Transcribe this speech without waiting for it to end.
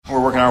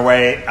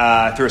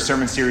way through a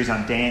sermon series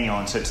on Daniel,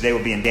 and so today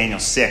we'll be in Daniel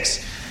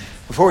 6.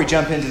 Before we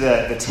jump into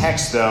the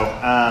text, though,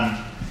 I'm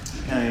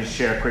going to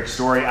share a quick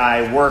story.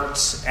 I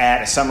worked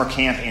at a summer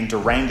camp in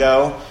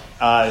Durango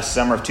the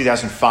summer of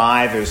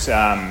 2005. It was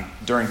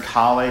during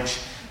college,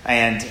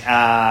 and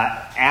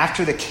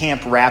after the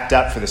camp wrapped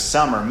up for the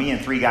summer, me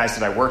and three guys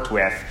that I worked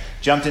with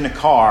jumped in a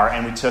car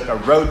and we took a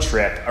road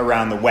trip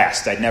around the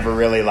West. I'd never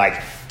really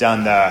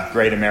done the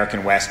Great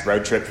American West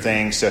road trip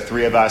thing, so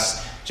three of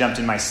us jumped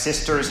in my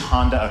sister's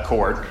Honda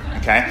Accord,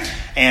 okay,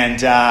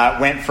 and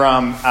went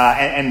from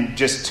and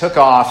just took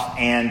off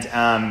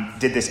and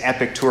did this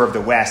epic tour of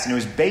the West, and it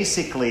was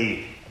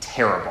basically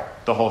terrible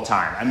the whole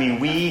time. I mean,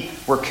 we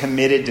were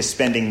committed to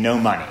spending no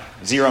money,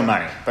 zero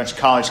money, a bunch of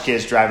college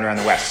kids driving around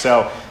the West.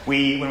 So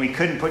when we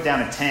couldn't put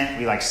down a tent,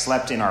 we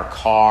slept in our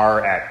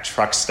car at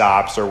truck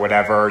stops or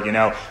whatever. You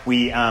know,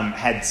 we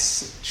had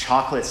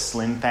chocolate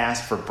Slim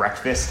Fast for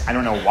breakfast. I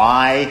don't know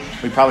why.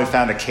 We probably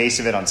found a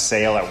case of it on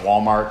sale at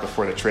Walmart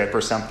before the trip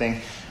or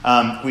something.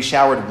 We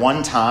showered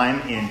one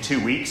time in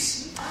 2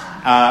 weeks,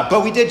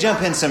 but we did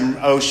jump in some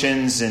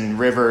oceans and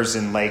rivers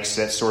and lakes.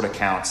 That sort of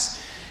counts.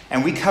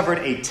 And we covered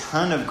a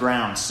ton of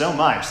ground, so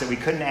much that we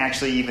couldn't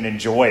actually even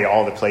enjoy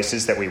all the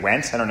places that we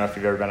went. I don't know if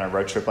you've ever been on a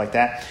road trip like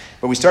that.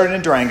 But we started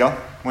in Durango,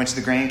 went to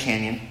the Grand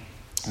Canyon,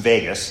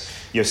 Vegas,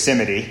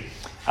 Yosemite,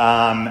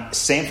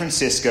 San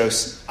Francisco,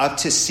 up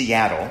to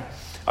Seattle,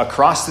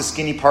 across the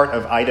skinny part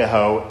of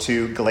Idaho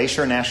to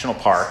Glacier National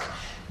Park,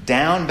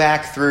 down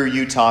back through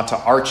Utah to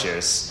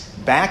Arches,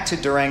 back to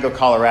Durango,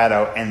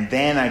 Colorado, and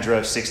then I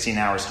drove 16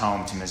 hours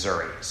home to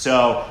Missouri.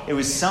 So it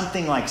was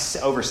something like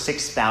over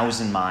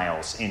 6,000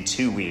 miles in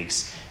 2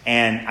 weeks,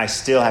 and I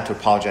still have to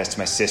apologize to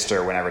my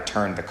sister when I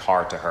returned the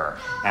car to her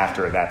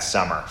after that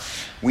summer.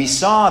 We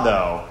saw,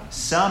 though,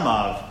 some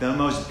of the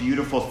most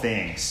beautiful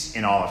things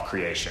in all of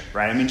creation,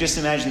 right? I mean, just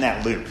imagine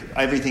that loop,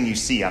 everything you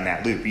see on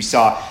that loop. We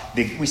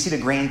see the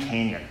Grand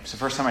Canyon. It's the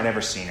first time I'd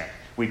ever seen it.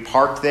 We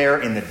parked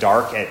there in the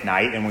dark at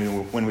night,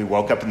 and when we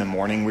woke up in the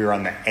morning, we were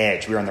on the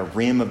edge. We were on the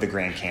rim of the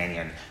Grand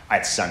Canyon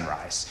at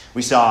sunrise.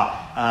 We saw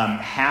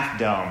Half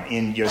Dome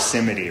in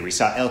Yosemite. We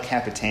saw El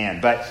Capitan.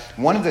 But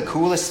one of the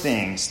coolest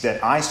things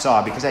that I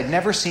saw, because I'd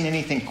never seen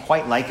anything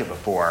quite like it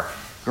before,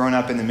 growing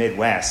up in the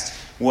Midwest,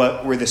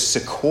 were the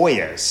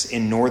sequoias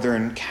in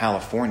Northern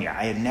California.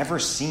 I had never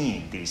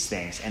seen these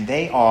things, and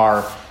they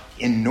are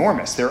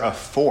enormous. They're a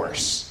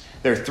force.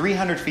 They're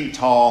 300 feet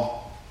tall.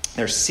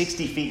 They're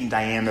 60 feet in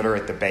diameter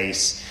at the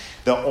base.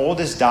 The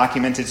oldest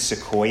documented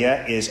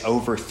sequoia is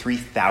over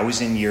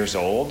 3,000 years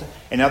old.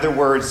 In other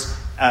words,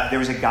 there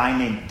was a guy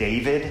named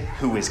David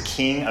who was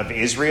king of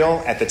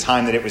Israel at the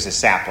time that it was a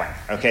sapling.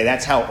 Okay,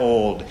 that's how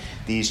old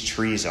these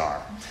trees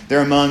are.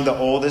 They're among the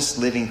oldest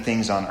living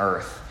things on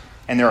earth,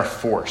 and they're a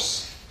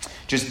force.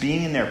 Just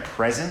being in their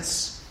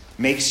presence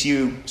makes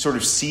you sort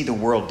of see the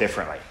world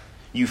differently.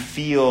 You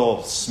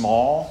feel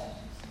small,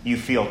 you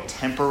feel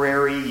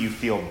temporary, you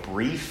feel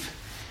brief.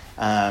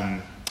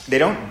 They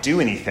don't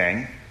do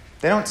anything.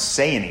 They don't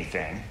say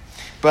anything.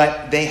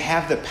 But they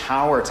have the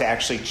power to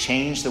actually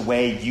change the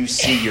way you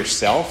see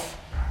yourself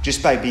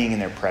just by being in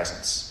their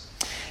presence.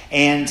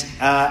 And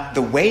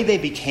the way they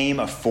became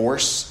a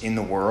force in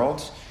the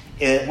world,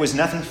 it was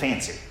nothing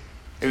fancy.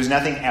 It was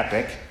nothing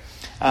epic,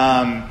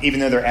 even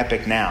though they're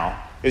epic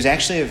now. It was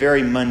actually a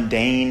very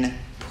mundane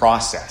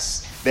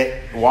process.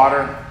 That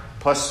water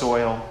plus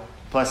soil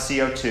plus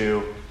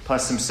CO2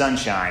 plus some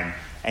sunshine,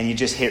 and you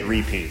just hit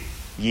repeat.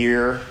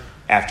 Year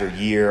after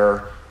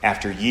year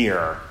after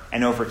year.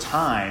 And over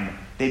time,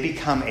 they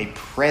become a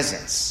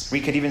presence.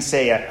 We could even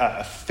say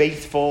a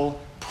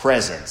faithful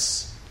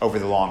presence over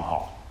the long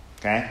haul.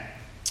 Okay?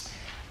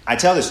 I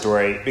tell this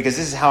story because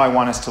this is how I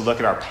want us to look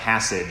at our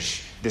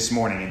passage this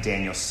morning in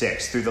Daniel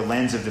 6, through the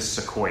lens of the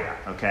sequoia,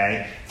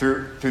 okay?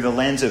 Through the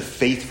lens of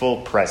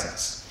faithful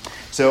presence.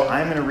 So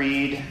I'm going to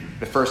read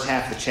the first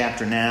half of the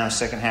chapter now,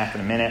 second half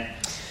in a minute.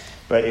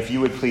 But if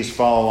you would please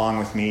follow along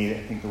with me,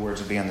 I think the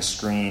words will be on the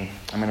screen.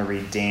 I'm going to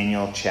read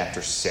Daniel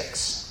chapter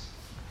 6.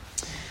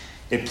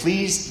 It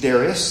pleased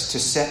Darius to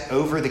set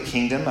over the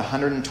kingdom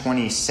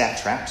 120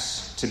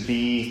 satraps to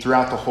be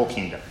throughout the whole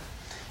kingdom,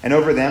 and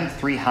over them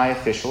 3 high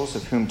officials,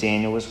 of whom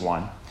Daniel was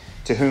one,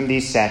 to whom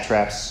these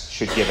satraps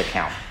should give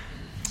account,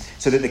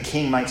 so that the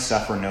king might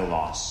suffer no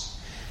loss.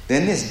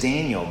 Then this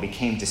Daniel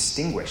became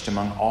distinguished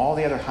among all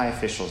the other high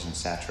officials and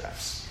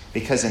satraps,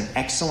 because an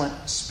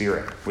excellent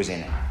spirit was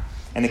in him.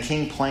 And the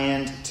king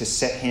planned to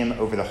set him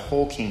over the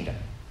whole kingdom.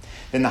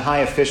 Then the high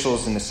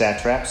officials and the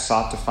satraps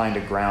sought to find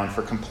a ground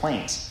for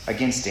complaint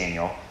against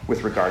Daniel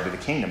with regard to the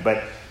kingdom.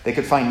 But they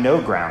could find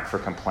no ground for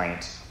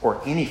complaint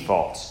or any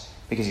fault,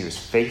 because he was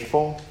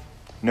faithful.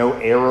 No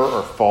error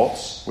or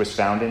fault was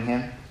found in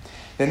him.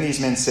 Then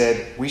these men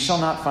said, "We shall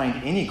not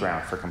find any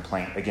ground for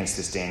complaint against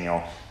this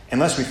Daniel,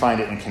 unless we find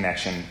it in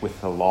connection with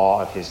the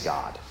law of his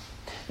God."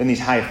 Then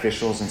these high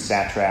officials and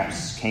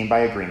satraps came by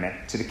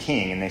agreement to the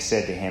king, and they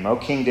said to him, "O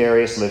King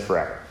Darius, live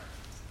forever.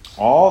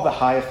 All the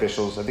high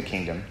officials of the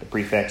kingdom, the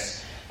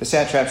prefects, the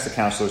satraps, the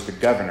counselors, the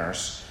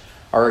governors,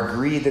 are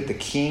agreed that the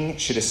king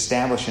should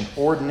establish an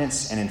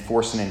ordinance and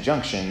enforce an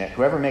injunction that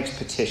whoever makes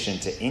petition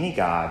to any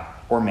god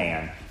or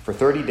man for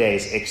 30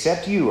 days,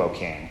 except you, O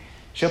king,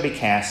 shall be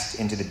cast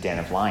into the den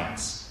of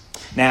lions.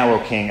 Now, O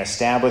king,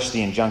 establish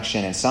the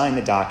injunction and sign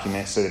the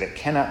document so that it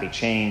cannot be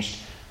changed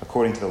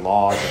according to the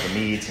laws of the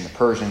Medes and the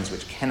Persians,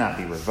 which cannot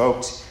be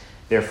revoked.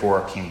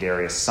 Therefore, King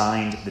Darius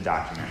signed the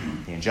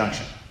document, the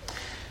injunction.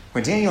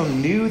 When Daniel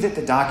knew that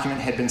the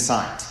document had been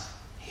signed,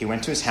 he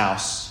went to his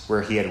house,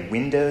 where he had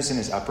windows in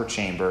his upper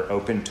chamber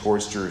open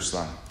towards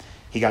Jerusalem.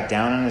 He got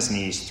down on his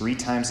knees 3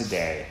 times a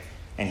day,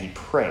 and he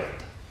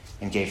prayed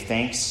and gave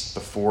thanks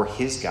before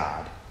his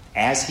God,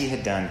 as he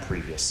had done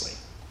previously.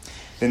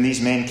 Then these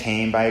men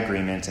came by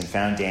agreement and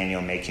found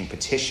Daniel making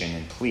petition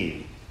and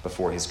plea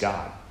before his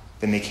God.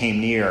 Then they came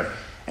near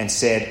and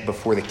said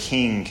before the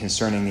king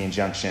concerning the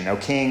injunction, O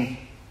king,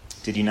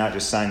 did you not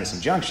just sign this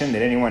injunction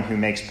that anyone who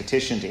makes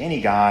petition to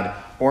any god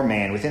or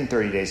man within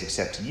 30 days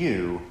except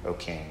you, O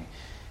king,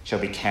 shall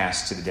be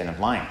cast to the den of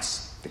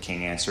lions? The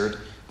king answered,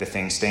 the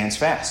thing stands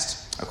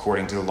fast,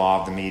 according to the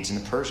law of the Medes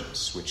and the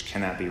Persians, which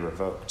cannot be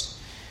revoked.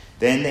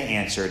 Then they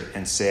answered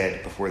and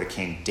said before the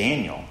king,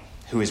 Daniel,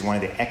 who is one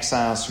of the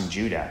exiles from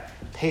Judah,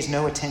 pays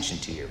no attention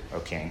to you, O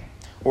king,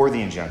 or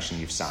the injunction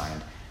you've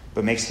signed,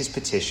 but makes his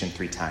petition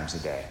 3 times a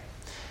day.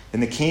 Then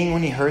the king,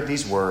 when he heard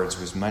these words,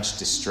 was much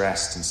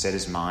distressed and set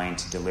his mind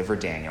to deliver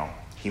Daniel.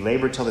 He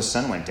labored till the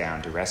sun went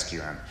down to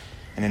rescue him.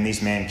 And then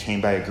these men came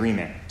by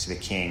agreement to the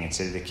king and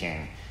said to the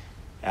king,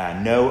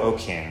 Know, O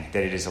king,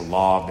 that it is a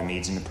law of the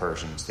Medes and the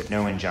Persians, that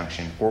no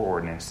injunction or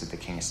ordinance that the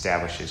king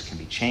establishes can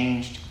be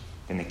changed.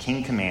 Then the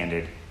king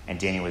commanded, and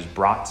Daniel was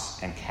brought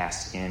and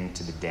cast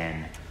into the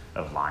den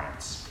of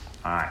lions.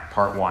 All right,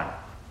 part 1.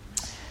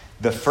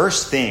 The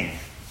first thing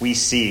we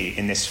see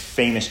in this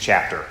famous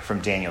chapter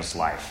from Daniel's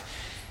life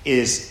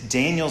is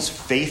Daniel's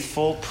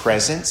faithful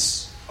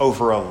presence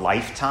over a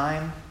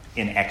lifetime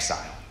in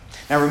exile.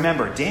 Now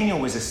remember, Daniel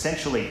was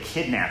essentially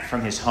kidnapped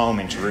from his home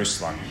in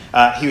Jerusalem.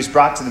 He was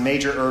brought to the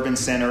major urban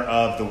center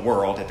of the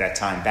world at that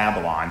time,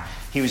 Babylon.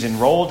 He was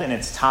enrolled in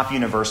its top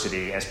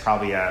university as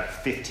probably a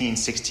 15,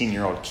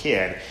 16-year-old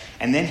kid.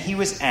 And then he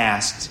was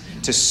asked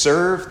to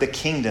serve the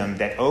kingdom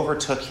that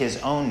overtook his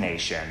own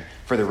nation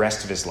for the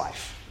rest of his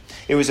life.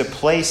 It was a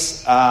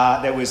place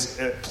that was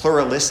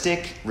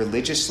pluralistic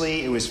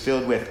religiously. It was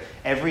filled with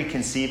every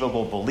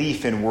conceivable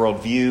belief and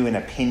worldview and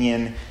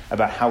opinion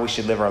about how we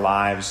should live our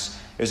lives.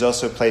 It was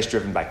also a place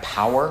driven by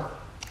power,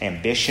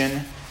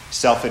 ambition,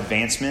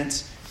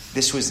 self-advancement.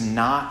 This was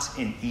not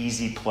an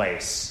easy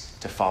place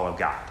to follow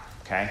God.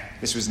 Okay?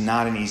 This was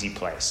not an easy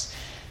place.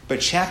 But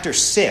chapter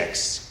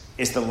 6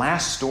 is the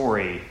last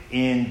story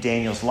in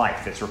Daniel's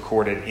life that's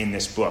recorded in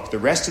this book. The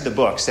rest of the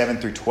book, 7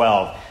 through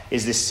 12,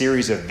 is this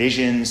series of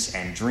visions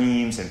and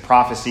dreams and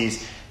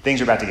prophecies. Things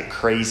are about to get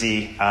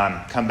crazy.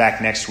 Come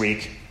back next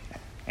week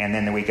and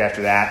then the week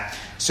after that.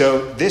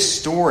 So this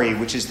story,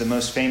 which is the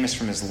most famous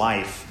from his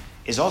life,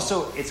 is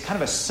also, it's kind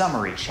of a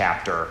summary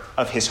chapter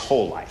of his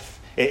whole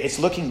life. It's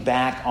looking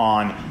back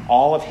on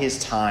all of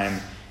his time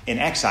in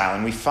exile.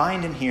 And we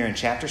find him here in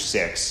chapter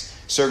 6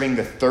 serving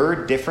the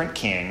 3rd different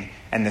king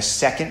and the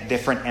 2nd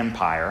different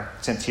empire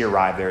since he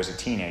arrived there as a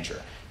teenager.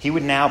 He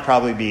would now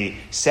probably be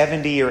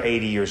 70 or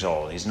 80 years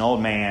old. He's an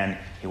old man.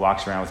 He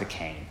walks around with a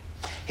cane.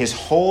 His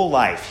whole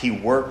life, he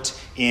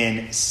worked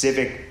in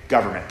civic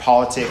government,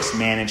 politics,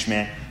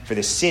 management for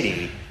the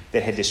city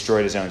that had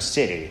destroyed his own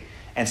city.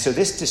 And so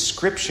this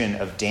description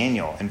of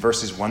Daniel in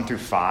verses 1 through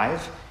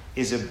 5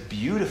 is a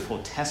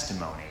beautiful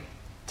testimony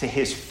to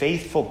his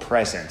faithful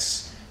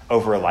presence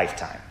over a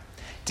lifetime.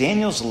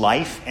 Daniel's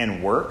life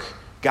and work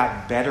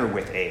got better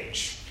with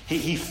age.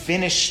 He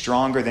finished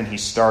stronger than he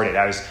started.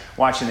 I was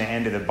watching the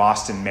end of the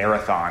Boston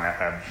Marathon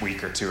a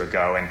week or 2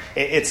 ago, and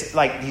it's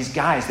like these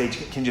guys, they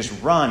can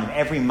just run, and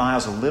every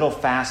mile's a little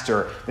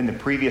faster than the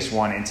previous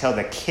one until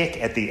the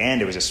kick at the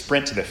end. It was a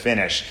sprint to the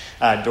finish.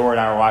 Dora and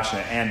I were watching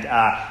it,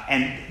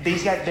 and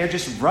these guys, they're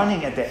just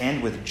running at the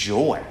end with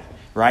joy,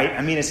 right?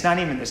 I mean, it's not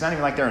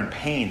even like they're in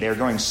pain. They're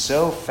going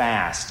so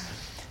fast.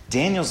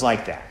 Daniel's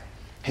like that.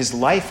 His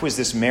life was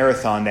this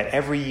marathon that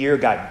every year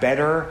got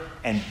better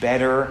and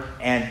better,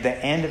 and the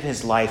end of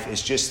his life is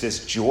just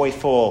this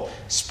joyful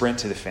sprint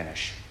to the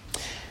finish.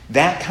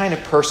 That kind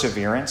of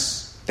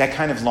perseverance, that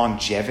kind of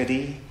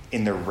longevity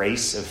in the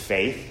race of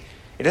faith,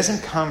 it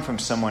doesn't come from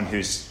someone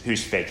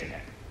who's faking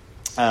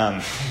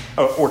it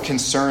or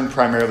concerned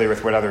primarily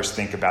with what others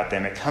think about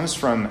them. It comes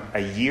from a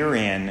year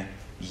in,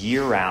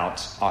 year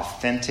out,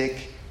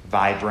 authentic,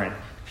 vibrant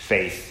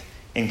faith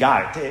in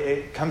God.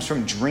 It comes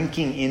from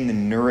drinking in the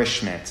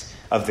nourishment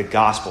of the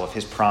gospel, of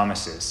his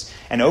promises.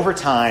 And over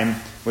time,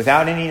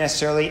 without any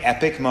necessarily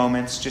epic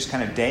moments, just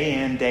kind of day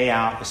in, day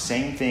out, the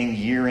same thing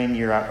year in,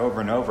 year out,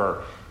 over and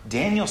over,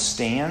 Daniel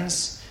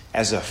stands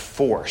as a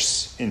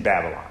force in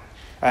Babylon.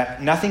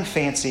 Nothing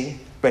fancy,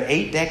 but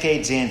 8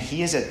 decades in,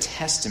 he is a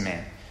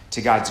testament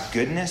to God's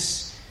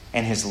goodness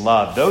and his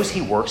love. Those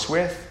he works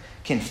with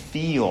can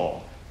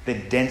feel the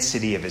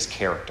density of his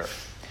character.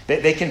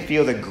 They can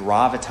feel the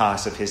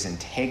gravitas of his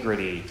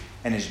integrity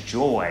and his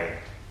joy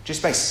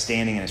just by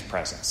standing in his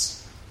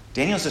presence.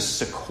 Daniel's a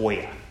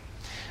sequoia.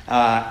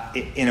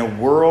 In a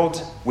world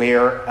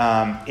where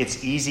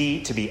it's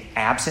easy to be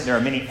absent, there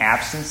are many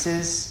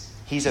absences,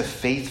 he's a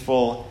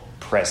faithful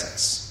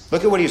presence.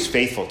 Look at what he was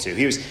faithful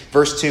to.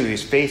 Verse 2, he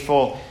was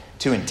faithful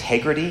to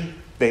integrity.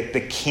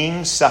 The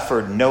king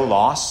suffered no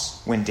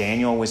loss when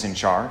Daniel was in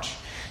charge.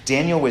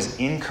 Daniel was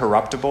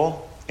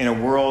incorruptible in a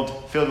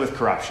world filled with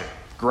corruption,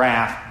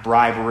 graft,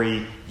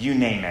 bribery, you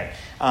name it.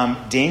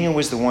 Daniel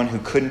was the one who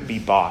couldn't be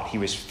bought. He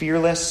was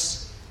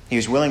fearless. He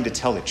was willing to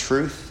tell the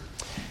truth,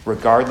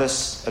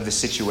 regardless of the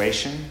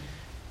situation.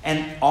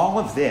 And all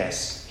of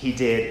this he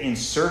did in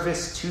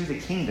service to the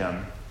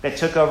kingdom that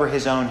took over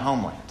his own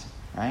homeland,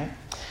 right?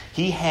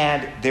 He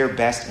had their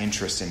best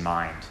interests in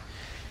mind,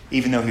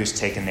 even though he was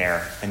taken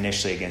there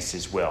initially against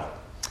his will.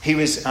 He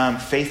was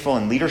faithful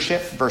in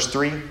leadership. Verse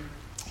 3,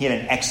 he had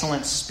an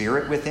excellent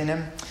spirit within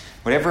him.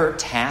 Whatever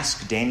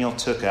task Daniel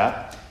took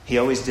up, he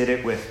always did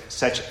it with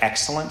such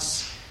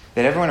excellence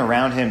that everyone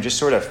around him just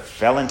sort of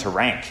fell into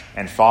rank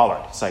and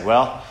followed. It's like,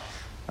 well,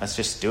 let's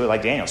just do it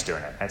like Daniel's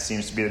doing it. That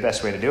seems to be the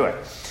best way to do it.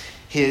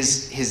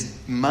 His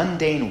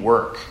mundane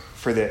work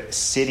for the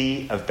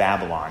city of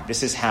Babylon,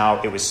 this is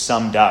how it was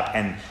summed up.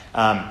 And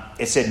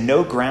it said,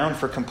 no ground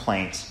for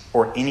complaint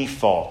or any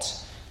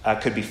fault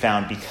could be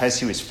found because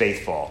he was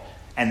faithful.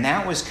 And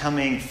that was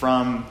coming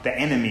from the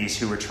enemies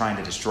who were trying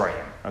to destroy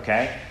him,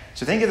 okay?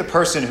 So think of the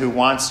person who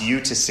wants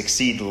you to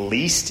succeed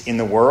least in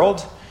the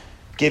world,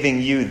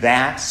 giving you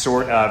that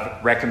sort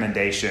of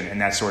recommendation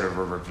and that sort of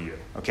a review,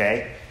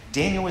 okay?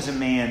 Daniel was a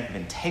man of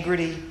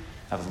integrity,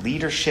 of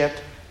leadership,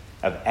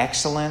 of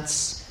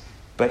excellence.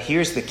 But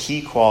here's the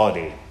key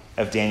quality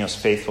of Daniel's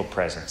faithful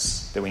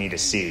presence that we need to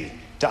see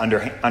to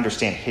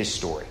understand his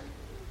story.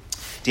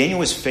 Daniel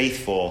was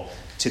faithful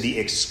to the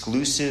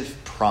exclusive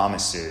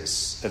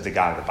promises of the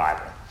God of the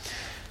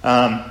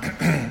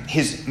Bible.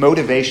 His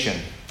motivation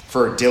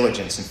for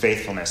diligence and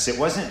faithfulness,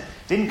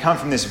 didn't come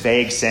from this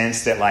vague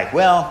sense that like,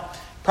 well,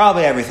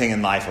 probably everything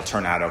in life will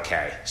turn out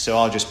okay, so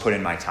I'll just put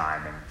in my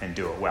time and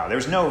do it well. There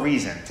was no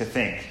reason to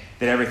think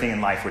that everything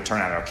in life would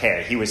turn out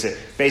okay. He was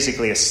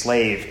basically a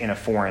slave in a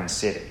foreign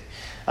city.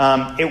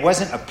 It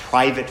wasn't a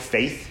private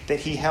faith that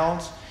he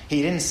held.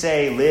 He didn't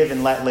say, live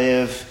and let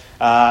live.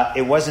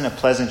 It wasn't a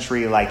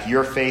pleasantry like,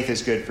 your faith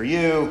is good for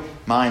you,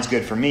 mine's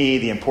good for me.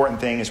 The important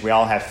thing is we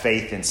all have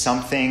faith in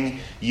something.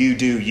 You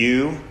do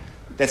you.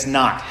 That's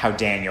not how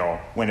Daniel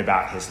went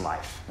about his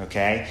life,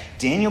 okay?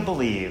 Daniel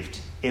believed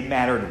it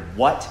mattered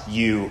what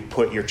you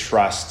put your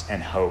trust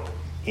and hope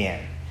in.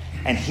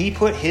 And he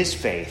put his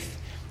faith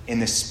in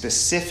the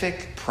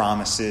specific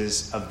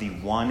promises of the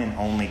one and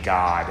only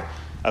God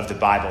of the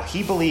Bible.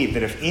 He believed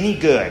that if any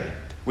good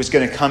was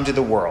going to come to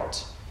the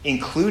world,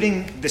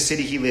 including the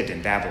city he lived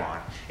in,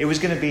 Babylon, it was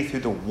going to be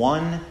through the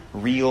one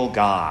real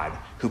God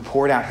who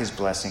poured out his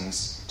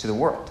blessings to the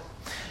world.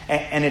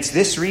 And it's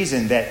this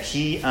reason that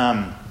he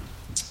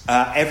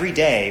every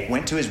day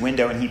went to his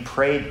window and he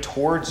prayed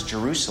towards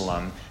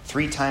Jerusalem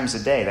 3 times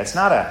a day. That's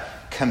not a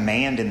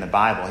command in the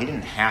Bible. He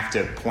didn't have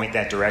to point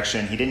that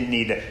direction. He didn't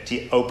need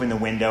to open the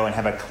window and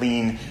have a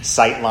clean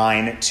sight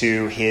line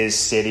to his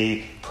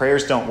city.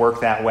 Prayers don't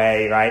work that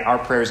way, right? Our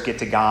prayers get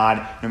to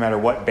God no matter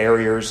what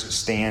barriers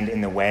stand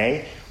in the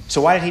way.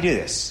 So why did he do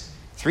this?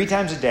 3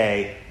 times a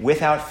day,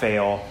 without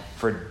fail,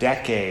 for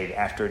decade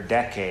after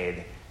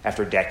decade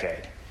after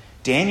decade.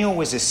 Daniel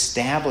was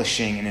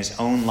establishing in his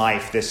own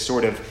life this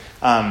sort of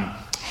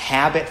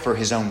habit for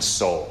his own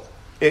soul.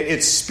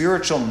 It's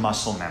spiritual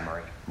muscle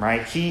memory,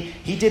 right? He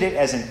did it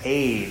as an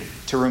aid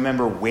to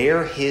remember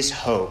where his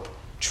hope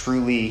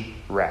truly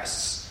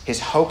rests. His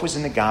hope was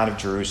in the God of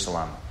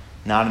Jerusalem,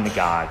 not in the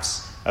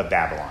gods of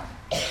Babylon.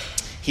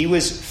 He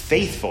was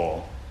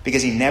faithful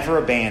because he never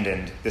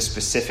abandoned the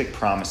specific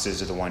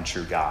promises of the one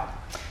true God.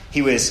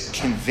 He was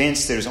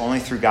convinced that it was only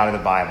through God of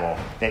the Bible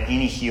that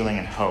any healing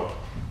and hope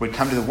would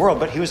come to the world,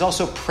 but he was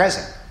also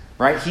present,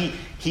 right?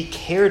 He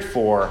cared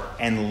for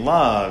and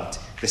loved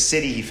the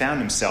city he found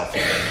himself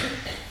in.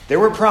 There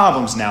were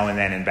problems now and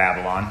then in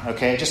Babylon,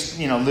 okay? Just,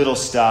 little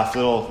stuff,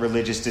 little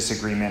religious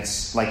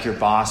disagreements, like your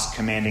boss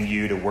commanding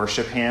you to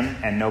worship him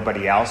and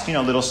nobody else.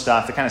 Little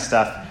stuff, the kind of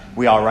stuff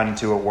we all run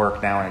into at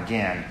work now and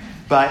again.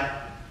 But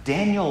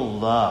Daniel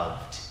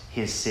loved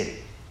his city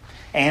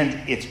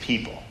and its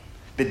people.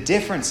 The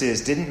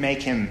differences didn't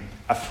make him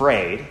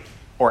afraid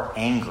or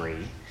angry.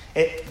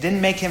 It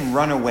didn't make him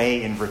run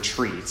away in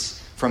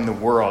retreat from the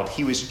world.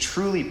 He was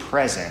truly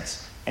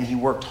present, and he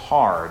worked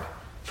hard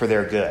for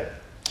their good.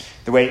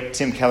 The way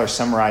Tim Keller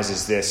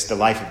summarizes the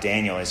life of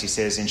Daniel, is he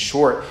says, in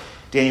short,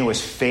 Daniel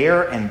was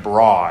fair and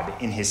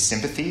broad in his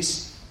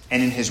sympathies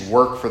and in his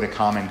work for the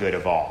common good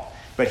of all.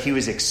 But he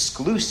was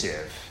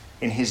exclusive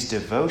in his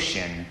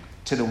devotion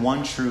to the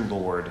one true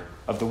Lord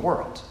of the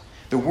world.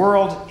 The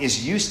world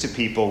is used to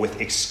people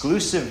with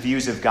exclusive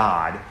views of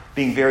God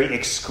being very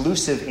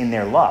exclusive in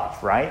their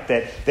love, right?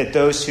 That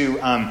those who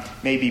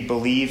maybe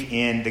believe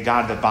in the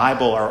God of the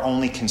Bible are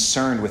only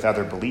concerned with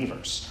other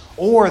believers.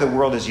 Or the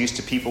world is used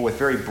to people with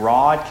very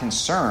broad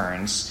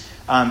concerns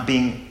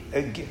being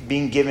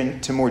being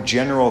given to more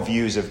general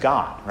views of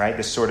God, right?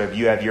 This sort of,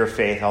 you have your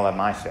faith, I'll have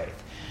my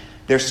faith.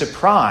 They're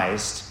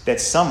surprised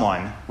that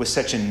someone with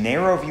such a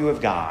narrow view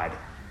of God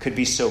could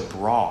be so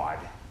broad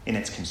in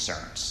its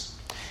concerns.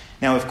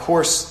 Now, of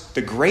course,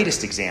 the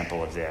greatest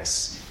example of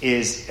this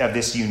is of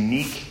this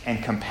unique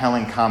and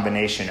compelling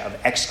combination of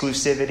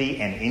exclusivity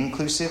and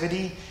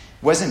inclusivity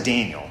wasn't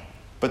Daniel,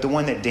 but the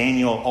one that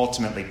Daniel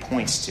ultimately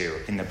points to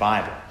in the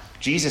Bible.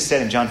 Jesus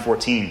said in John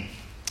 14,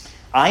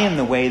 I am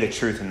the way, the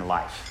truth, and the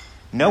life.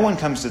 No one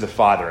comes to the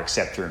Father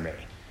except through me.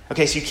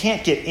 Okay, so you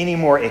can't get any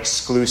more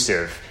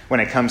exclusive when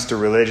it comes to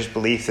religious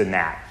belief than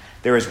that.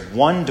 There is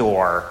one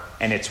door,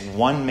 and it's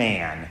one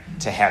man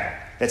to heaven.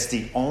 That's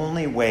the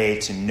only way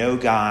to know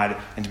God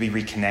and to be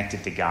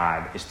reconnected to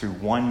God is through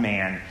one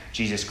man,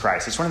 Jesus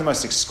Christ. It's one of the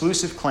most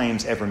exclusive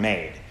claims ever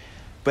made.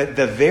 But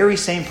the very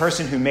same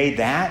person who made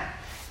that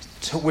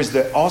was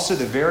also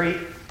the very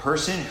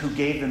person who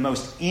gave the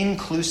most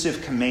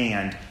inclusive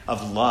command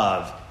of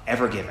love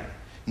ever given.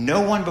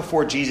 No one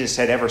before Jesus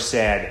had ever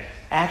said,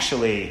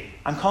 actually,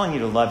 I'm calling you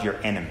to love your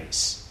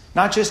enemies.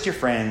 Not just your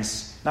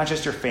friends, not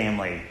just your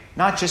family,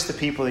 not just the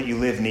people that you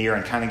live near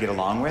and kind of get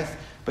along with,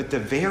 but the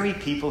very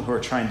people who are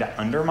trying to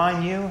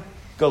undermine you,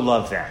 go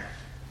love them.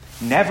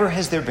 Never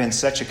has there been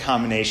such a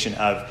combination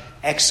of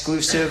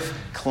exclusive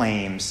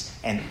claims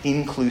and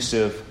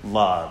inclusive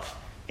love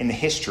in the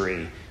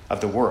history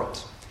of the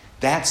world.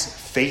 That's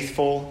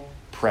faithful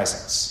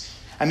presence.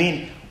 I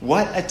mean,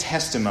 what a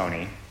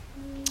testimony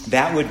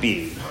that would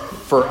be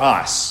for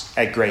us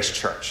at Grace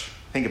Church.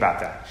 Think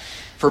about that.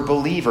 For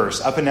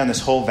believers up and down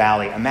this whole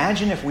valley,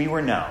 imagine if we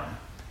were known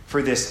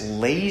for this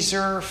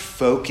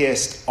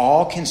laser-focused,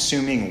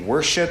 all-consuming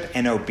worship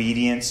and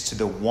obedience to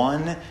the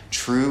one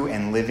true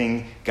and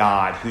living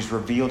God who's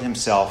revealed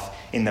himself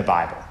in the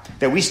Bible.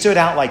 That we stood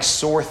out like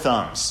sore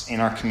thumbs in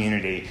our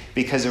community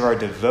because of our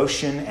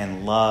devotion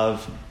and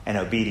love and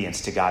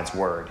obedience to God's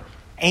word.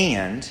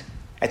 And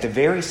at the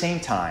very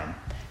same time,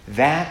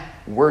 that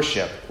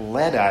worship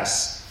led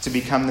us to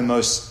become the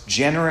most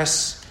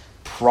generous,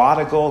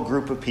 prodigal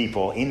group of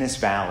people in this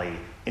valley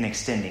in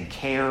extending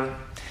care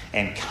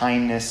and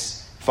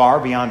kindness far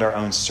beyond our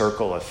own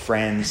circle of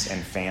friends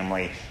and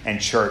family and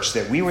church,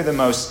 that we were the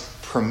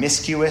most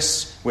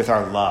promiscuous with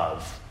our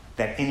love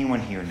that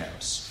anyone here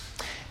knows.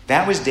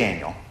 That was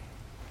Daniel.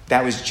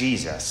 That was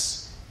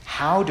Jesus.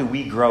 How do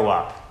we grow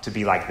up to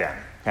be like them?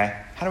 Okay?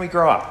 How do we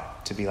grow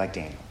up to be like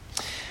Daniel?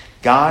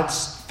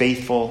 God's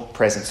faithful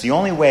presence. The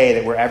only way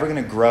that we're ever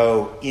going to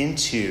grow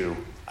into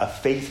a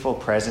faithful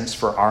presence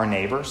for our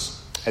neighbors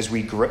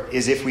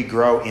is if we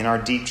grow in our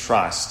deep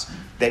trust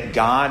that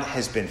God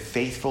has been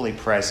faithfully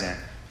present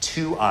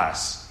to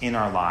us in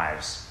our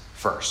lives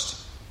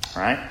first.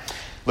 All right?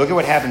 Look at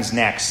what happens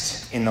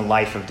next in the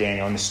life of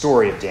Daniel, in the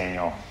story of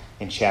Daniel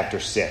in chapter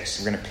 6.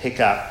 We're going to pick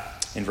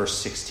up in verse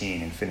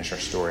 16 and finish our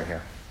story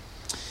here.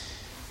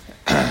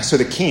 So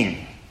the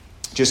king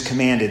just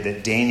commanded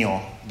that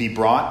Daniel be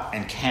brought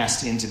and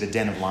cast into the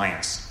den of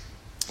lions.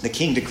 The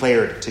king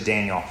declared to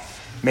Daniel,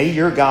 "May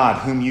your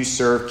God, whom you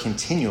serve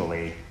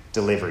continually,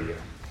 deliver you."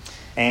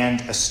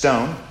 And a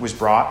stone was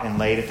brought and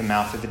laid at the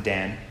mouth of the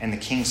den, and the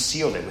king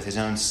sealed it with his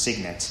own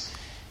signet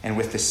and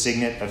with the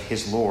signet of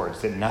his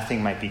lords, that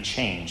nothing might be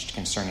changed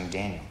concerning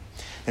Daniel.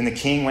 Then the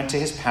king went to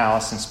his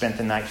palace and spent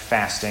the night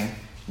fasting.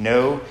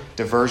 No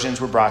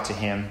diversions were brought to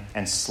him,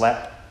 and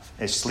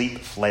sleep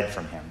fled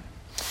from him.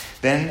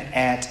 Then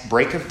at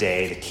break of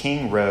day, the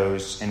king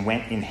rose and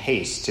went in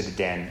haste to the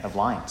den of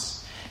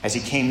lions. As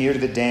he came near to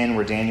the den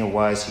where Daniel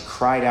was, he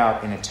cried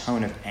out in a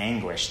tone of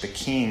anguish. The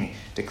king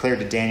declared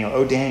to Daniel,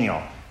 "O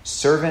Daniel,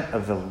 servant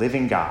of the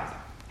living God,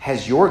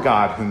 has your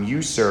God, whom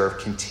you serve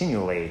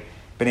continually,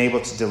 been able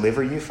to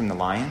deliver you from the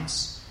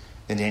lions?"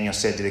 Then Daniel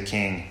said to the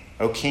king,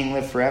 "O king,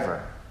 live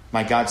forever.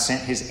 My God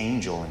sent his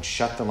angel and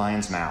shut the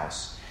lions'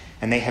 mouths,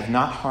 and they have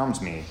not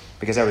harmed me,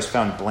 because I was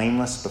found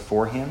blameless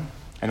before him,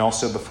 and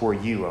also before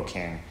you, O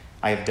king.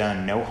 I have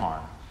done no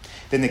harm."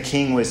 Then the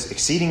king was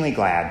exceedingly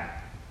glad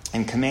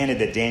and commanded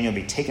that Daniel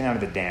be taken out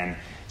of the den.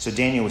 So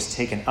Daniel was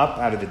taken up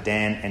out of the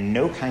den, and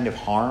no kind of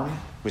harm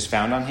was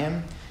found on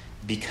him,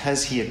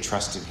 because he had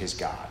trusted his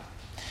God.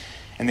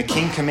 And the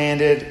king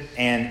commanded,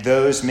 and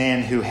those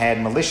men who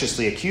had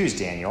maliciously accused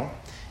Daniel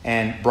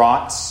and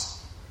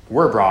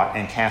were brought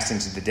and cast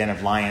into the den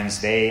of lions,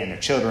 they and their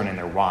children and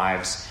their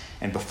wives.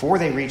 And before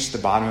they reached the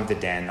bottom of the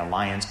den, the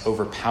lions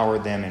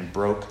overpowered them and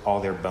broke all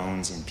their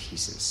bones in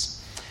pieces.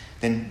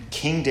 Then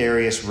King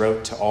Darius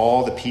wrote to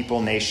all the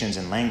people, nations,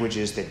 and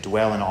languages that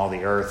dwell in all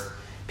the earth,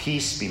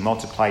 "Peace be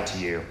multiplied to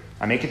you.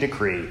 I make a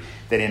decree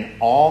that in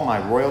all my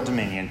royal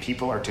dominion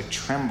people are to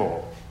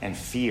tremble and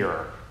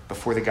fear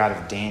before the God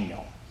of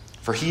Daniel.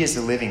 For he is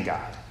the living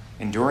God,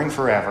 enduring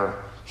forever.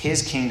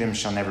 His kingdom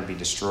shall never be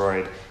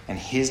destroyed, and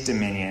his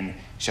dominion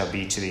shall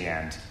be to the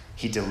end.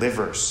 He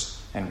delivers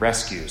and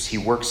rescues. He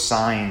works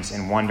signs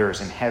and wonders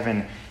in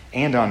heaven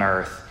and on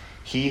earth.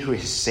 He who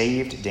has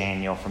saved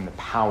Daniel from the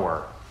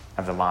power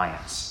of the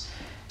lions."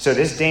 So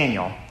this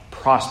Daniel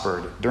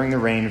prospered during the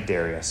reign of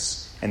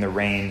Darius and the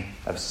reign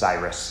of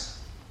Cyrus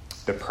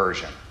the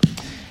Persian.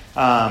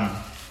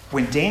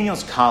 When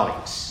Daniel's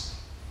colleagues,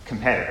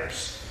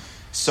 competitors,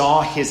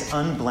 saw his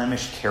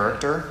unblemished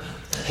character,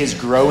 his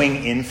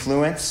growing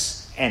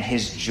influence, and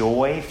his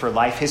joy for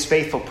life, his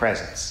faithful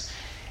presence,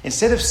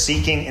 instead of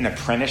seeking an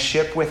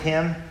apprenticeship with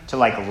him to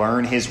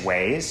learn his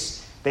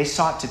ways, they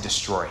sought to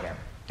destroy him,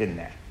 didn't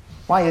they?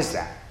 Why is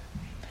that?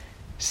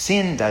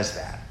 Sin does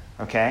that,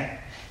 okay?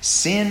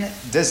 Sin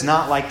does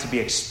not like to be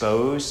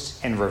exposed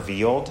and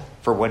revealed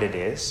for what it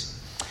is.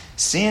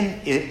 Sin,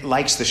 it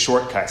likes the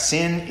shortcut.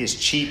 Sin is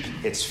cheap,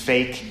 it's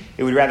fake.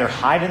 It would rather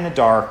hide in the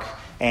dark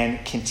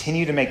and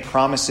continue to make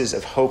promises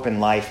of hope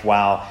and life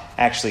while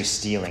actually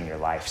stealing your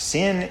life.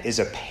 Sin is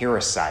a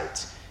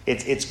parasite.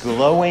 It's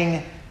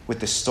glowing with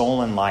the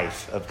stolen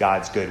life of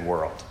God's good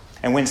world.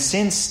 And when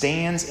sin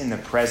stands in the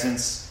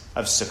presence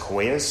of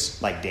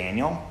sequoias like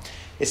Daniel,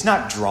 it's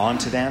not drawn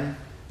to them.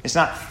 It's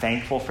not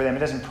thankful for them. It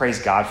doesn't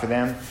praise God for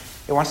them.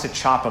 It wants to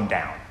chop them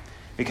down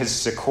because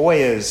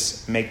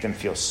sequoias make them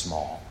feel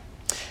small.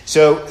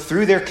 So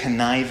through their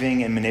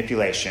conniving and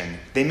manipulation,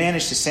 they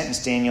managed to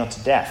sentence Daniel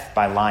to death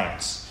by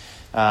lions,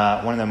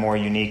 one of the more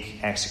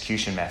unique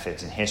execution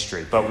methods in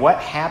history. But what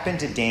happened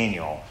to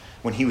Daniel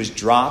when he was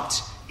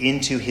dropped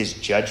into his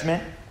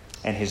judgment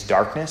and his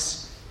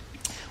darkness?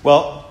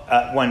 Well,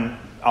 one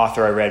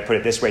author I read put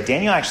it this way: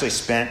 Daniel actually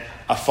spent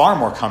a far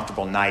more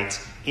comfortable night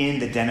in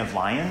the den of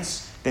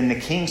lions than the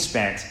king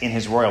spent in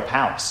his royal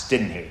palace,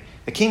 didn't he?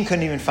 The king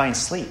couldn't even find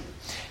sleep.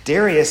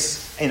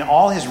 Darius, in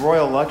all his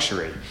royal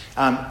luxury,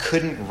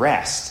 couldn't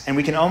rest. And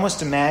we can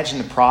almost imagine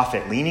the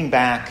prophet leaning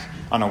back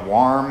on a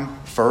warm,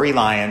 furry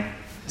lion,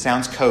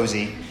 sounds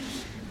cozy,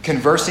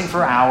 conversing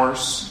for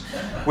hours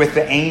with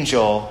the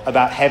angel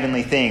about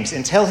heavenly things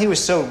until he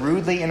was so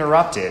rudely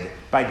interrupted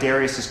by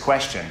Darius's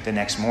question the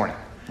next morning,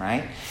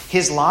 right?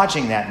 His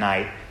lodging that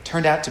night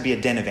turned out to be a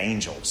den of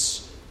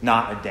angels,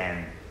 not a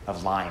den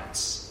of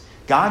lions.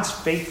 God's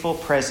faithful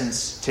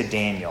presence to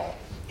Daniel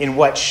in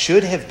what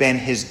should have been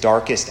his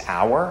darkest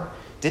hour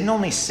didn't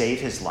only save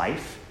his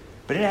life,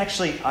 but it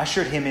actually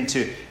ushered him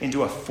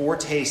into a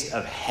foretaste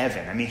of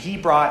heaven. I mean, he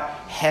brought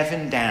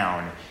heaven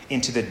down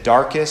into the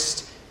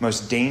darkest,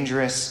 most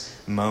dangerous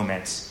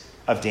moments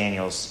of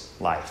Daniel's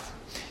life.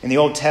 In the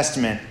Old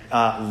Testament,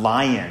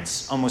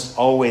 lions almost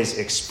always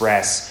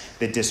express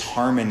the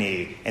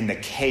disharmony and the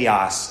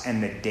chaos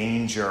and the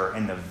danger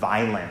and the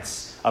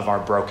violence of our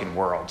broken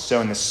world.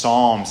 So in the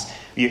Psalms,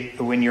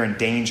 when you're in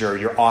danger,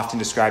 you're often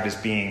described as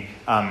being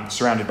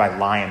surrounded by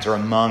lions or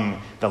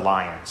among the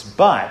lions.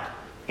 But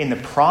in the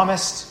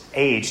promised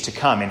age to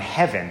come, in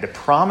heaven, the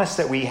promise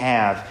that we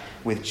have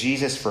with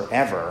Jesus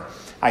forever,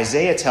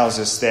 Isaiah tells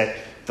us that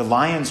the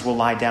lions will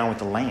lie down with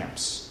the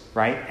lambs,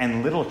 right?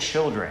 And little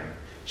children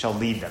shall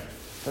lead them.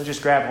 They'll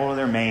just grab hold of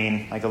their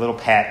mane like a little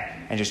pet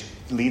and just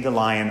lead the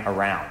lion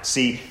around.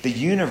 See, the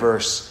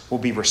universe will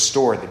be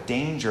restored. The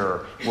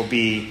danger will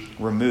be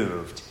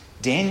removed.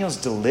 Daniel's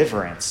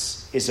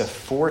deliverance is a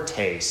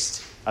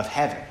foretaste of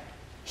heaven.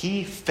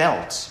 He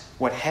felt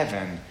what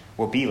heaven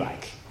will be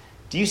like.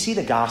 Do you see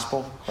the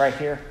gospel right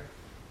here?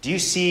 Do you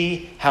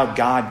see how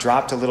God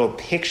dropped a little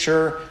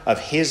picture of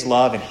his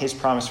love and his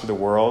promise for the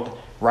world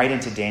right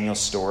into Daniel's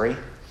story?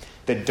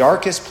 The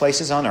darkest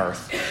places on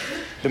earth,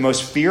 the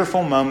most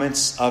fearful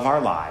moments of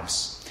our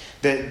lives,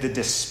 the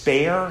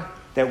despair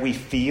that we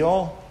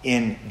feel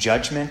in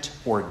judgment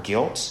or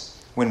guilt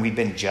when we've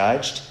been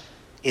judged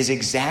is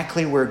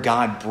exactly where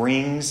God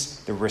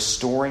brings the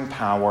restoring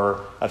power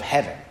of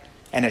heaven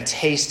and a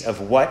taste of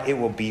what it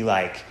will be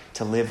like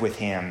to live with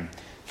him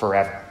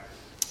forever.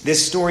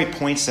 This story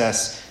points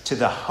us to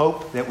the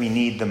hope that we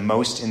need the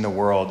most in the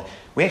world.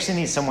 We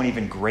actually need someone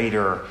even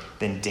greater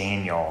than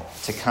Daniel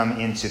to come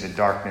into the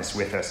darkness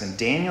with us. And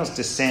Daniel's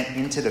descent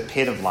into the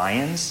pit of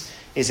lions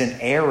is an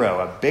arrow,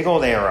 a big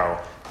old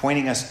arrow,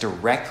 pointing us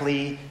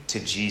directly to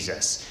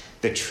Jesus,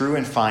 the true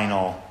and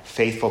final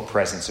faithful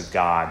presence of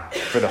God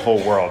for the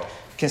whole world.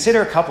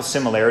 Consider a couple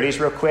similarities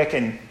real quick,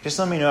 and just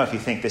let me know if you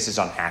think this is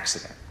on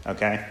accident,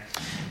 okay?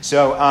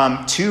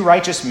 So, two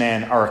righteous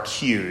men are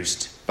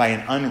accused by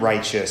an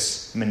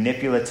unrighteous,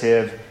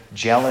 manipulative,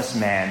 jealous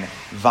man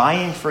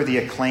vying for the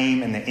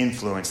acclaim and the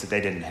influence that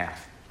they didn't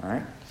have, all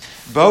right?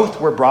 Both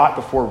were brought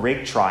before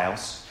rigged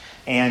trials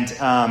and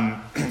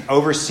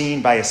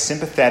overseen by a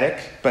sympathetic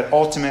but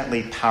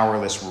ultimately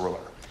powerless ruler.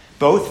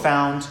 Both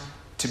found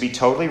to be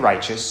totally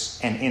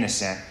righteous and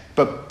innocent,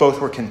 but both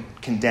were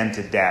condemned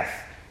to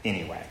death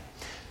anyway.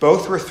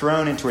 Both were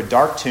thrown into a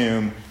dark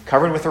tomb,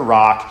 covered with a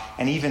rock,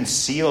 and even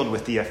sealed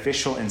with the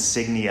official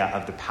insignia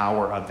of the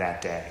power of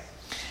that day.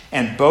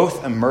 And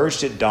both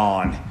emerged at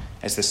dawn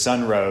as the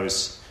sun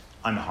rose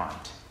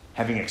unharmed,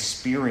 having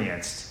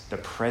experienced the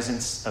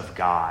presence of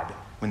God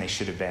when they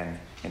should have been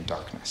in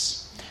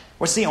darkness.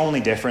 What's the only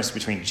difference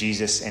between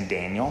Jesus and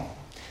Daniel?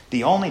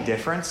 The only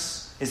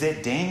difference is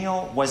that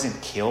Daniel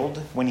wasn't killed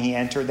when he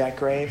entered that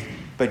grave,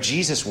 but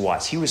Jesus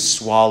was. He was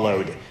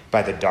swallowed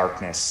by the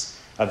darkness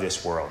of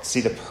this world.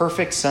 See, the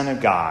perfect Son of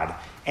God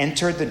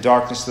entered the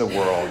darkness of the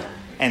world,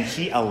 and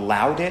he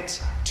allowed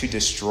it to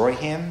destroy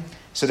him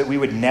so that we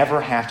would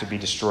never have to be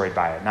destroyed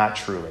by it, not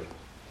truly.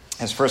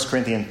 As 1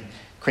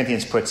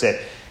 Corinthians puts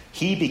it,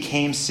 He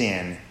became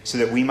sin so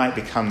that we might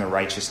become the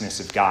righteousness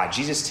of God.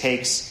 Jesus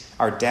takes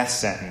our death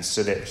sentence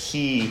so that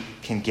he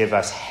can give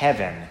us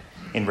heaven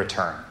in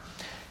return.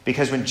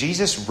 Because when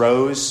Jesus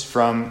rose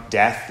from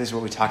death, this is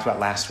what we talked about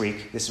last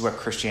week, this is what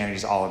Christianity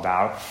is all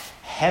about,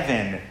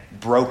 heaven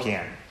broke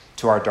in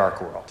to our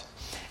dark world.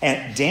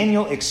 And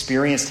Daniel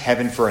experienced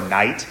heaven for a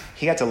night.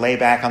 He got to lay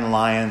back on the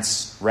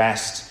lions,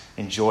 rest,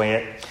 enjoy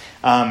it.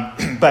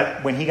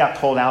 But when he got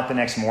pulled out the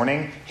next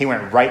morning, he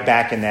went right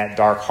back in that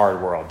dark,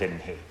 hard world,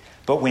 didn't he?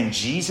 But when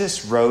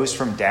Jesus rose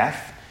from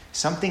death,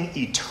 something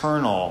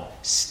eternal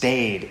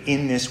stayed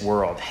in this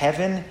world.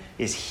 Heaven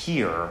is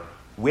here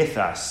with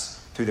us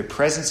through the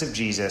presence of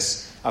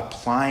Jesus,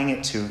 applying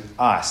it to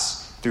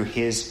us through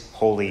his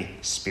Holy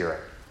Spirit.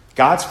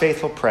 God's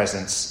faithful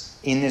presence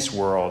in this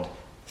world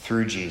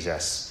through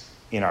Jesus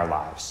in our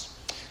lives.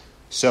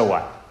 So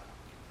what?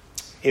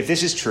 If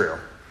this is true,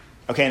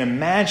 okay, and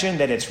imagine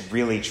that it's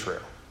really true.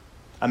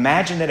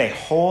 Imagine that a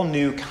whole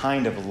new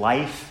kind of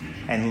life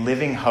and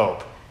living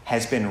hope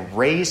has been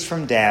raised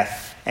from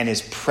death and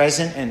is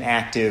present and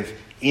active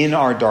in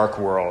our dark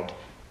world,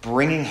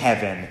 bringing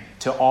heaven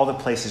to all the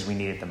places we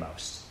need it the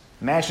most.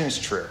 Imagine it's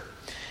true.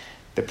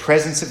 The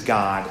presence of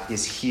God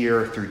is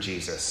here through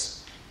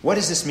Jesus. What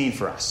does this mean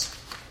for us?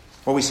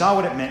 Well, we saw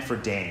what it meant for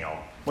Daniel.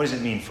 What does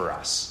it mean for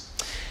us?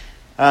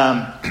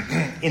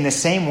 In the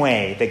same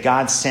way that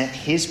God sent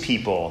his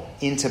people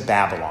into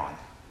Babylon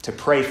to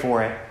pray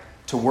for it,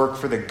 to work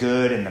for the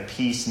good and the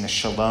peace and the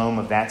shalom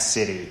of that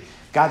city,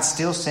 God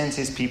still sends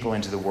his people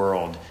into the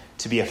world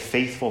to be a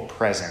faithful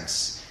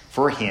presence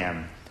for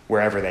him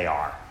wherever they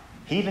are.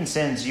 He even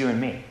sends you and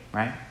me,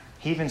 right?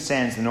 He even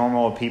sends the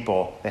normal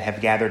people that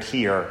have gathered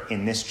here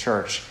in this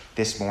church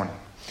this morning.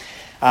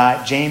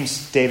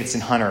 James Davidson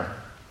Hunter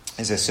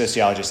is a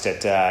sociologist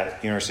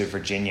at University of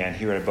Virginia, and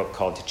he wrote a book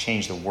called To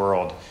Change the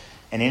World.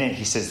 And in it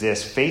he says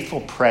this: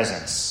 faithful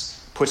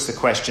presence puts the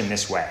question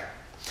this way.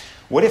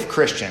 What if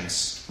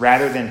Christians,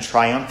 rather than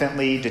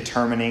triumphantly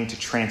determining to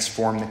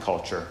transform the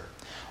culture,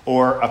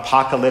 or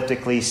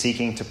apocalyptically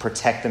seeking to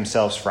protect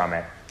themselves from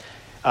it,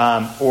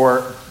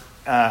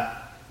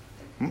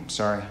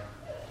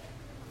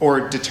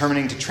 or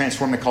determining to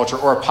transform the culture,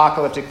 or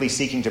apocalyptically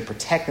seeking to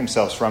protect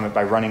themselves from it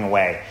by running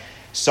away,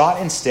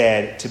 sought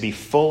instead to be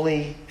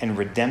fully and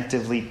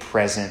redemptively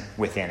present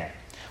within it?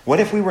 What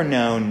if we were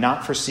known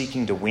not for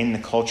seeking to win the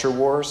culture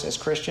wars as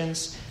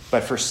Christians,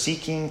 but for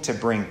seeking to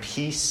bring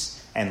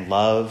peace and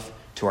love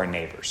to our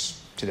neighbors,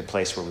 to the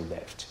place where we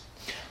lived?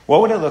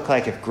 What would it look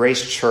like if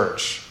Grace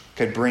Church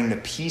could bring the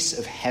peace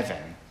of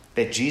heaven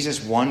that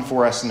Jesus won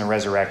for us in the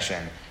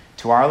resurrection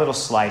to our little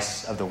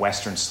slice of the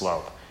western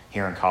slope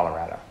here in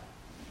Colorado?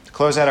 To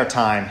close out our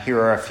time, here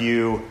are a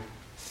few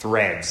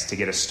threads to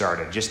get us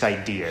started, just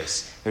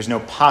ideas. There's no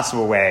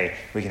possible way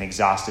we can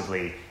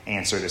exhaustively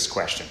answer this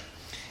question.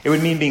 It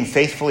would mean being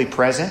faithfully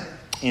present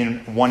in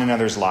one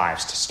another's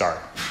lives to start.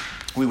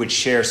 We would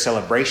share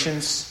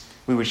celebrations.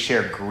 We would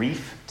share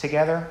grief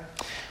together.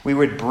 We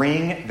would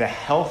bring the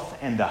health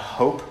and the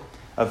hope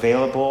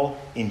available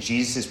in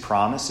Jesus'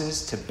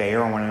 promises to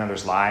bear on one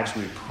another's lives.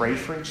 We would pray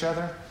for each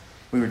other.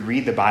 We would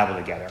read the Bible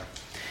together.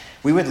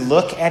 We would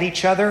look at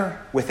each other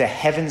with a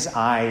heaven's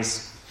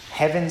eyes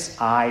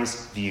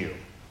view,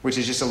 which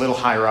is just a little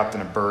higher up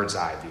than a bird's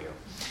eye view.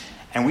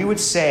 And we would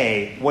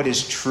say what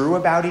is true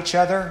about each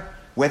other,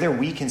 whether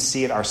we can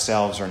see it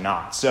ourselves or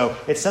not. So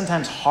it's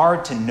sometimes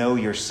hard to know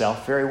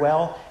yourself very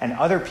well, and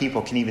other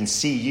people can even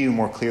see you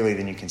more clearly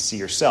than you can see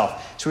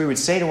yourself. So we would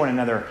say to one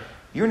another,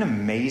 you're an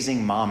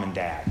amazing mom and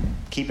dad.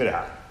 Keep it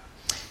up.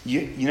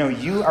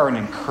 You are an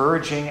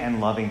encouraging and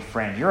loving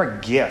friend. You're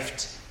a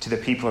gift to the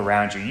people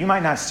around you. You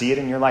might not see it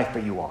in your life,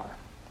 but you are.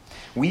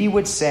 We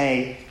would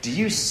say, do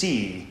you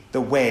see the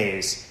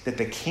ways that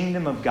the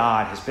kingdom of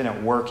God has been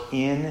at work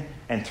in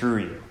and through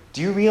you?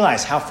 Do you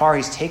realize how far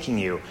he's taking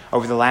you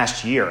over the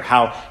last year?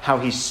 How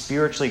he's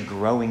spiritually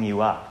growing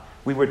you up?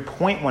 We would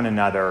point one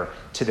another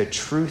to the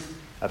truth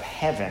of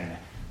heaven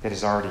that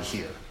is already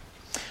here.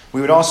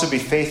 We would also be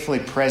faithfully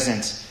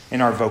present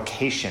in our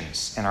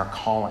vocations and our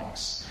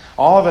callings.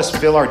 All of us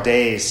fill our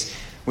days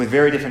with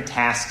very different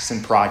tasks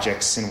and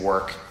projects and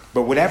work.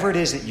 But whatever it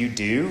is that you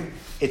do,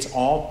 it's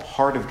all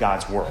part of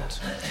God's world.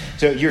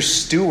 So you're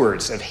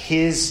stewards of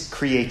his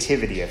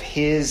creativity, of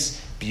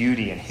his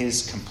beauty and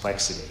his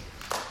complexity.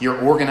 You're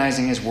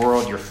organizing his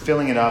world. You're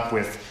filling it up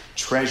with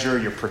treasure.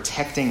 You're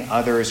protecting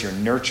others. You're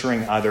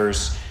nurturing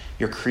others.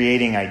 You're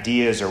creating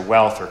ideas or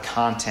wealth or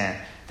content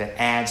that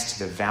adds to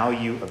the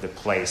value of the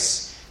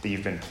place that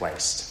you've been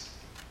placed.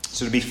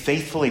 So to be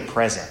faithfully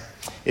present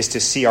is to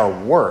see our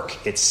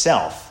work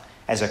itself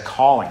as a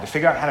calling, to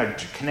figure out how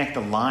to connect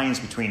the lines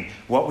between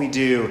what we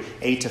do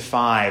 8 to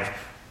 5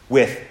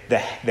 with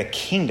the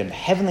kingdom, the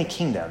heavenly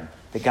kingdom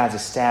that God's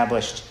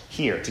established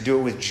here, to do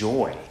it with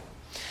joy.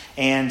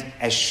 And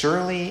as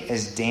surely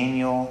as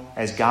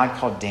God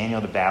called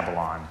Daniel to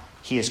Babylon,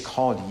 he has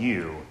called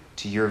you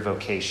to your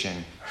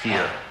vocation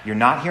here. You're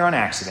not here on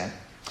accident.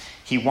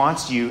 He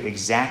wants you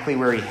exactly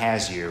where he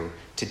has you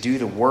to do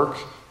the work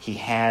he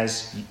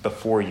has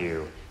before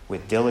you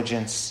with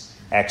diligence,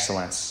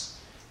 excellence,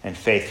 and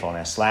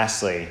faithfulness.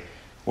 Lastly,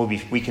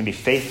 we can be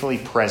faithfully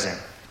present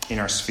in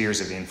our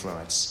spheres of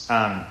influence.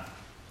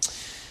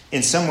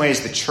 In some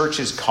ways, the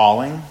church's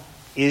calling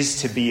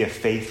is to be a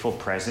faithful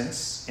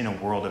presence in a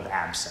world of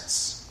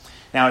absence.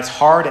 Now, it's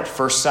hard at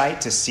first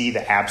sight to see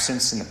the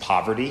absence and the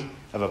poverty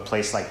of a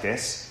place like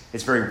this.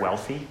 It's very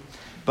wealthy.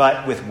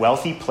 But with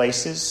wealthy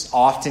places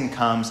often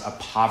comes a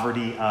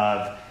poverty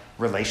of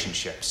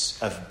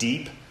relationships, of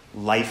deep,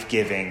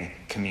 life-giving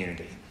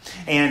community.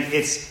 And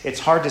it's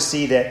hard to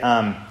see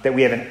that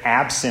we have an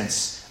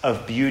absence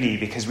of beauty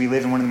because we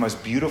live in one of the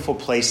most beautiful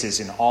places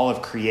in all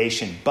of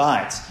creation,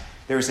 but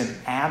there's an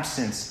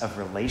absence of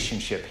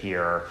relationship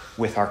here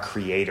with our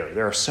Creator.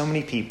 There are so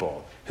many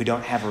people who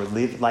don't have a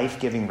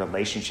life-giving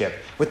relationship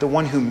with the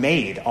one who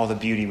made all the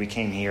beauty we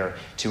came here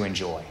to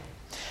enjoy.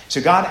 So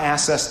God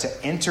asks us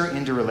to enter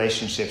into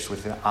relationships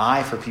with an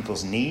eye for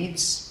people's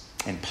needs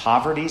and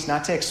poverties,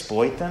 not to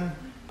exploit them,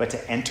 but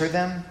to enter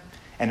them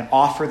and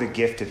offer the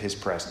gift of his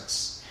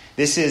presence.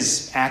 This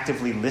is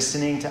actively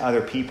listening to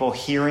other people,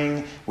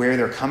 hearing where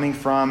they're coming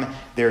from,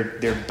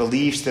 their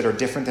beliefs that are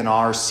different than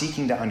ours,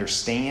 seeking to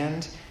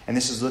understand. And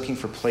this is looking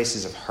for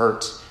places of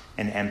hurt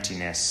and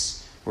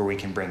emptiness where we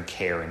can bring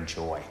care and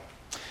joy.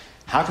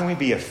 How can we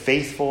be a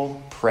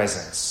faithful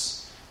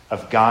presence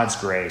of God's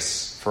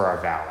grace for our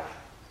valley?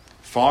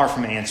 Far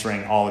from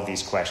answering all of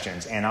these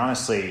questions. And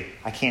honestly,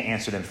 I can't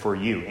answer them for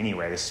you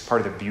anyway. This is part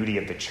of the beauty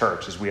of the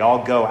church, is we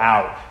all go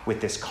out with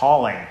this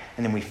calling,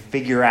 and then we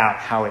figure out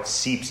how it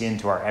seeps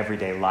into our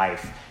everyday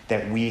life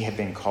that we have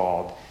been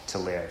called to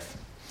live.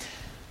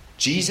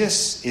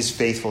 Jesus is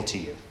faithful to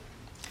you.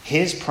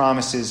 His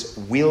promises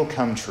will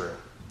come true.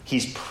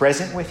 He's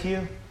present with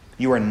you.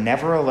 You are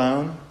never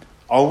alone,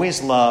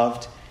 always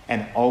loved,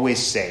 and always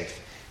safe.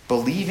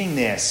 Believing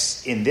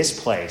this in this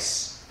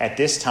place at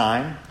this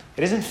time,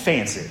 it isn't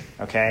fancy,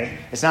 okay?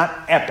 It's not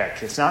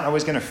epic. It's not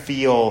always going to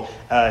feel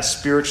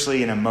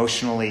spiritually and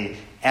emotionally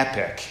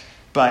epic.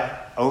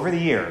 But over the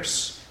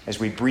years, as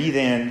we breathe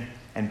in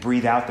and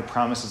breathe out the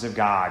promises of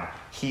God,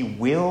 he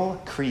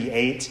will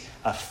create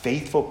a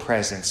faithful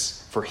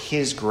presence for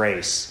his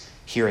grace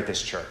here at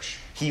this church.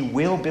 He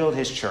will build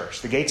his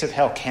church. The gates of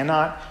hell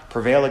cannot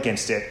prevail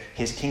against it.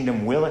 His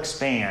kingdom will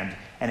expand,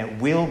 and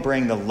it will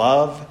bring the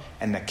love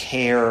and the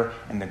care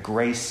and the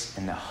grace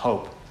and the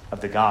hope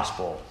of the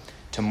gospel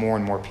to more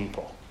and more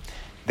people.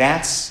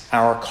 That's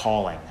our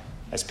calling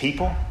as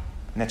people,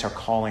 and that's our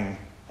calling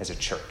as a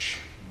church.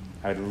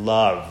 I would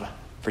love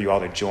for you all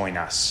to join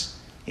us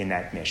in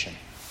that mission.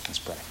 Let's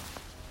pray.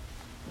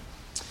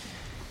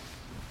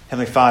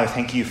 Heavenly Father,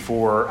 thank you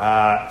for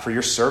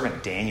your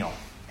servant Daniel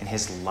and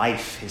his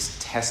life, his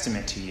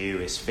testament to you,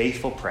 his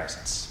faithful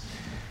presence.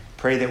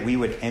 Pray that we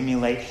would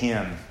emulate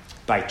him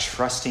by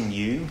trusting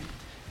you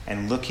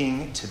and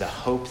looking to the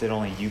hope that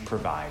only you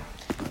provide.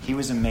 He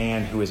was a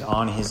man who was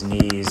on his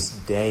knees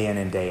day in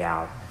and day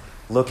out,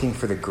 looking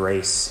for the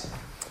grace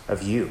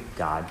of you,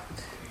 God.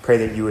 Pray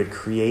that you would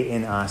create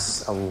in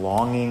us a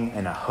longing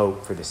and a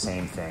hope for the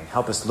same thing.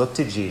 Help us look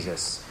to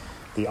Jesus,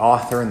 the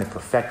author and the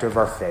perfecter of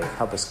our faith.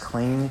 Help us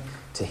cling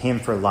to him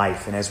for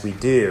life. And as we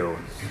do,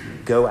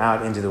 go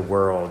out into the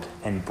world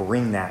and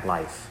bring that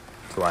life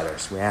to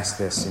others. We ask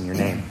this in your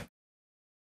name.